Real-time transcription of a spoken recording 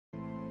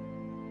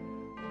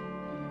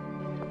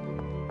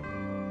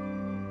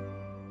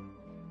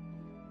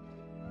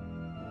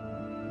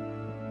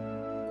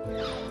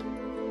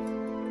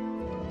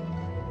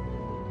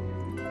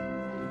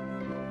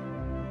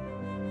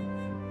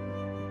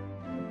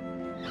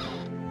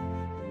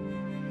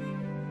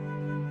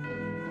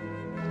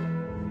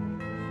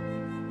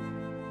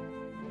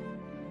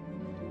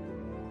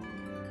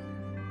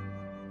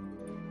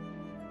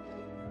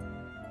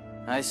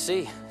I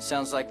see.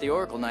 Sounds like the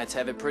Oracle Knights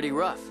have it pretty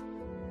rough.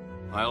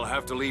 I'll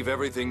have to leave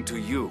everything to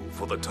you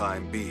for the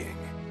time being.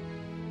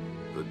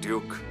 The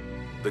Duke,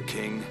 the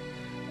King,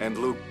 and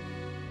Luke.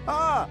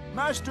 Ah,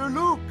 Master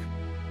Luke!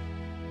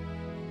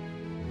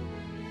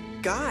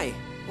 Guy,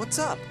 what's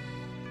up?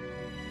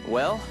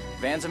 Well,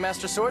 Van's a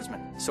master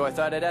swordsman, so I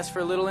thought I'd ask for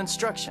a little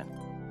instruction.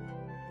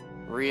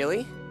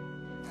 Really?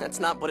 That's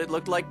not what it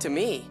looked like to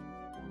me.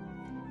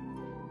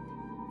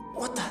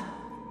 What the?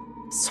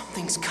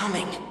 Something's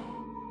coming.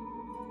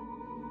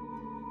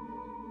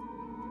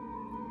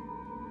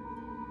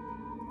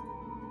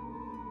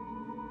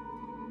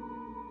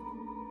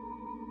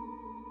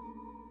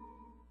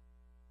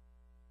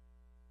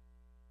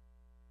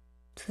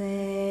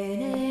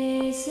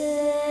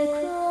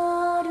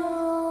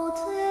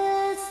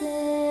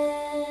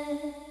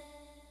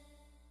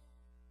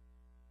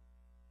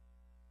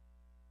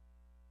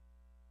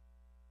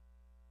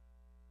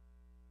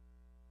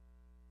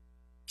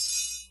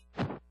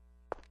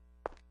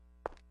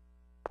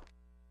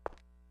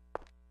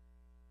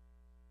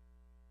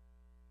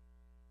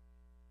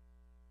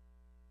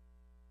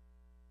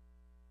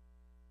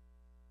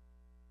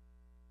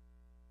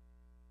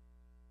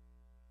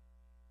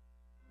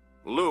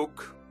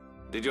 Luke,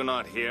 did you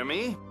not hear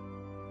me?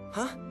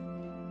 Huh?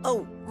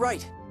 Oh,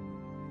 right.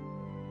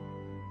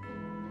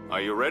 Are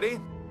you ready?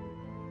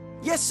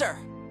 Yes, sir!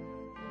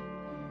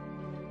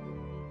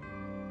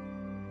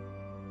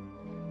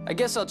 I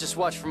guess I'll just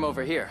watch from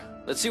over here.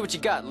 Let's see what you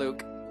got,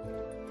 Luke.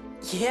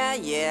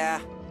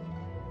 Yeah.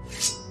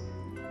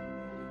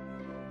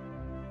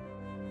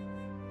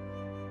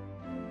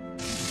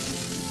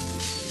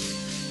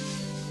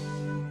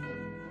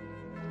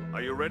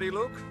 Are you ready,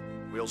 Luke?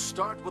 We'll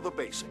start with the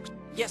basics.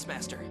 Yes,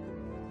 Master.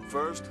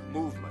 First,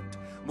 movement.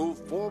 Move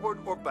forward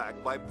or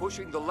back by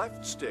pushing the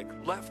left stick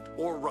left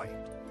or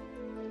right.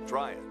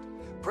 Try it.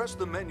 Press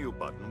the menu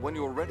button when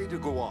you're ready to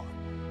go on.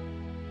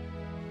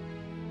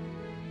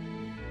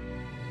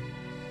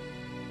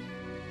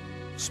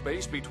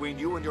 Space between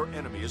you and your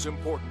enemy is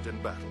important in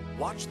battle.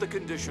 Watch the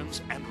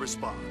conditions and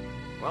respond.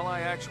 Well, I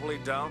actually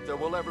doubt there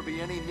will ever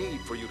be any need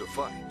for you to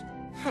fight.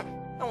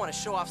 I want to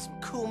show off some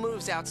cool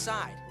moves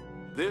outside.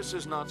 This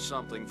is not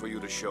something for you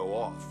to show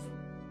off.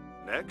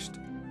 Next,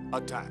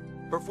 attack.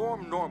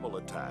 Perform normal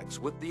attacks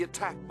with the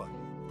attack button.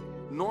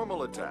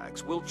 Normal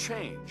attacks will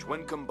change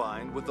when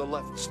combined with the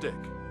left stick.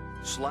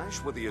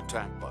 Slash with the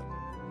attack button.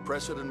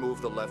 Press it and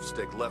move the left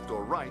stick left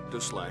or right to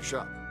slash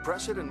up.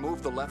 Press it and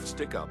move the left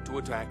stick up to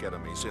attack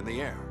enemies in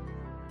the air.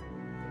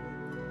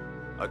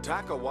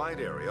 Attack a wide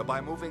area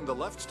by moving the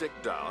left stick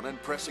down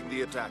and pressing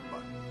the attack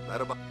button.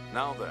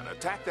 Now then,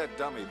 attack that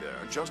dummy there,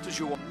 just as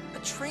you want. A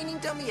training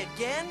dummy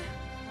again?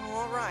 Oh,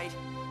 all right.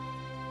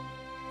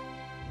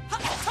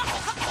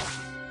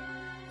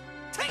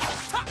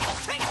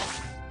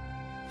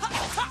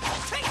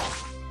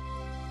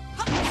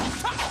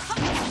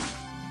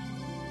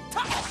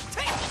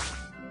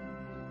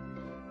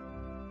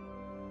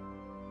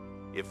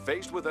 If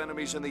faced with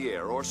enemies in the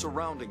air or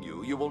surrounding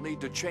you, you will need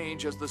to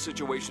change as the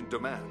situation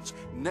demands.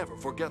 Never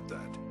forget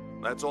that.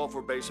 That's all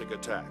for basic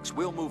attacks.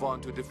 We'll move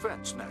on to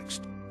defense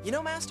next. You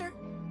know, Master?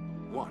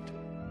 What?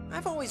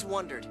 I've always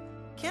wondered,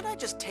 can't I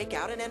just take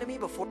out an enemy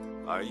before...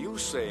 Are you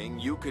saying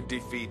you could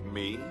defeat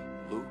me,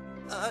 Luke?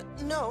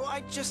 No,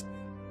 I just...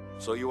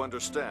 So you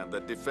understand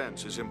that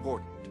defense is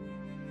important.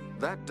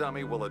 That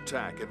dummy will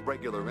attack at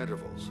regular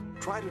intervals.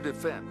 Try to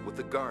defend with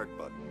the guard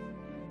button.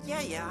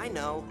 Yeah, I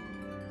know.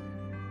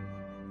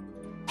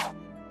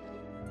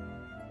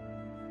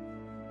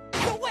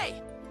 Go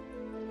away!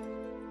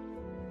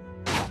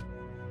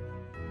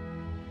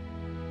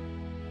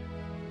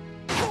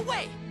 Go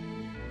away!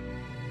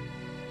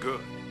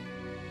 Good.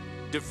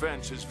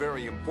 Defense is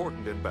very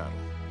important in battle.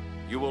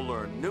 You will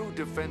learn new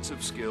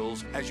defensive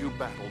skills as you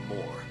battle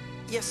more.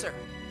 Yes, sir.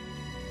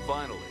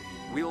 Finally,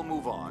 we'll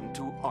move on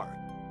to art.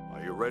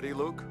 Are you ready,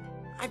 Luke?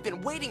 I've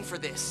been waiting for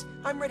this.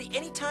 I'm ready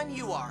anytime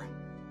you are.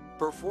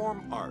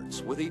 Perform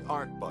arts with the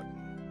art button.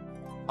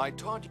 I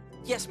taught you.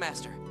 Yes,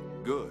 Master.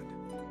 Good.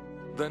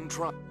 Then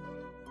try.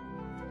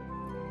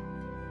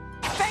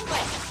 Bang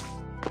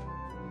Blade!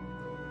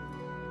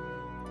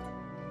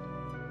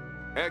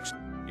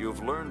 Excellent.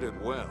 You've learned it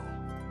well.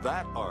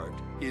 That art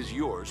is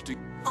yours to...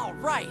 All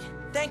right.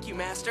 Thank you,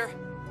 Master.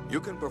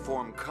 You can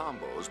perform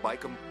combos by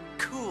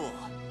Cool.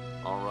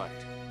 All right.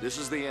 This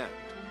is the end.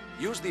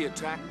 Use the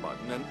attack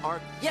button and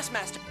art... Yes,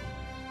 Master.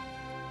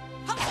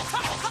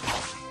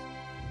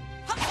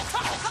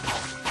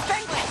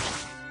 Bang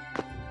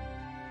Blade!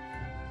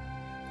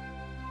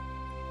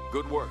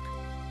 Good work.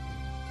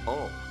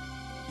 Oh,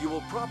 you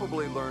will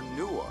probably learn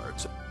new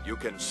arts. You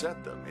can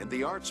set them in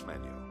the arts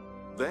menu.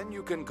 Then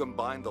you can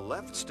combine the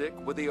left stick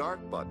with the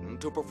art button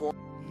to perform...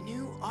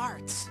 New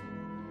arts.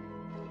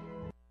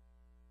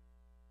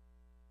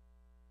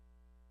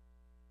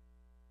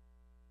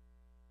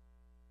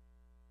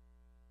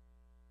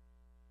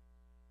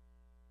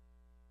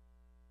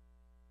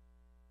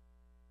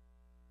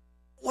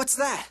 What's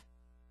that?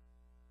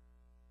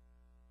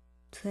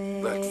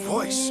 That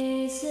voice.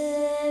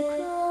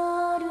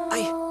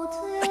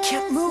 I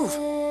can't move.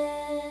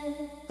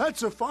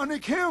 That's a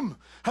phonic hymn.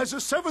 Has a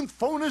seventh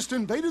phonist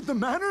invaded the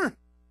manor?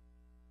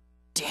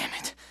 Damn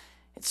it.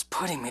 It's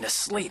putting me to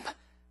sleep.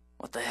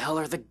 What the hell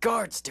are the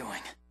guards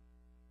doing?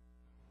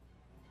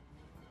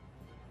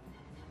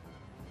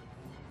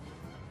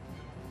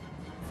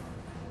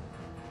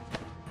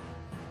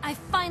 I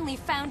finally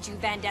found you,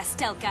 Van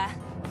Dastelka.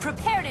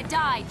 Prepare to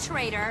die,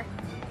 traitor.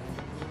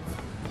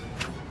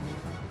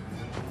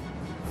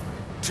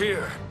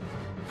 Tyr,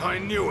 I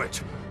knew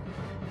it.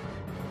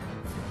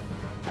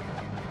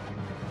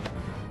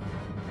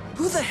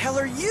 Who the hell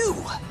are you?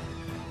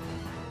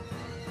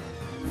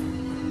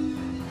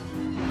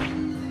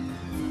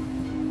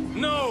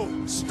 No!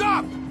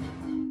 Stop!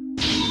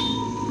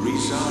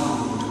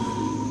 Resound.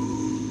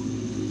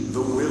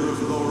 The will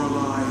of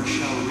Lorelei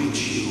shall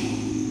reach you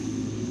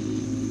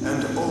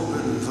and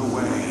open the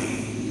way.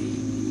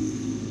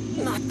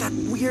 Not that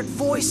weird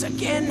voice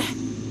again.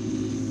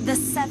 The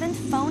seventh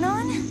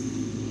phonon?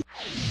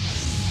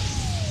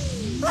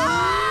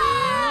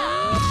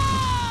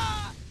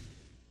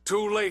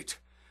 Too late.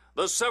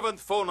 The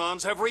seventh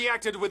phonons have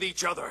reacted with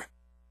each other.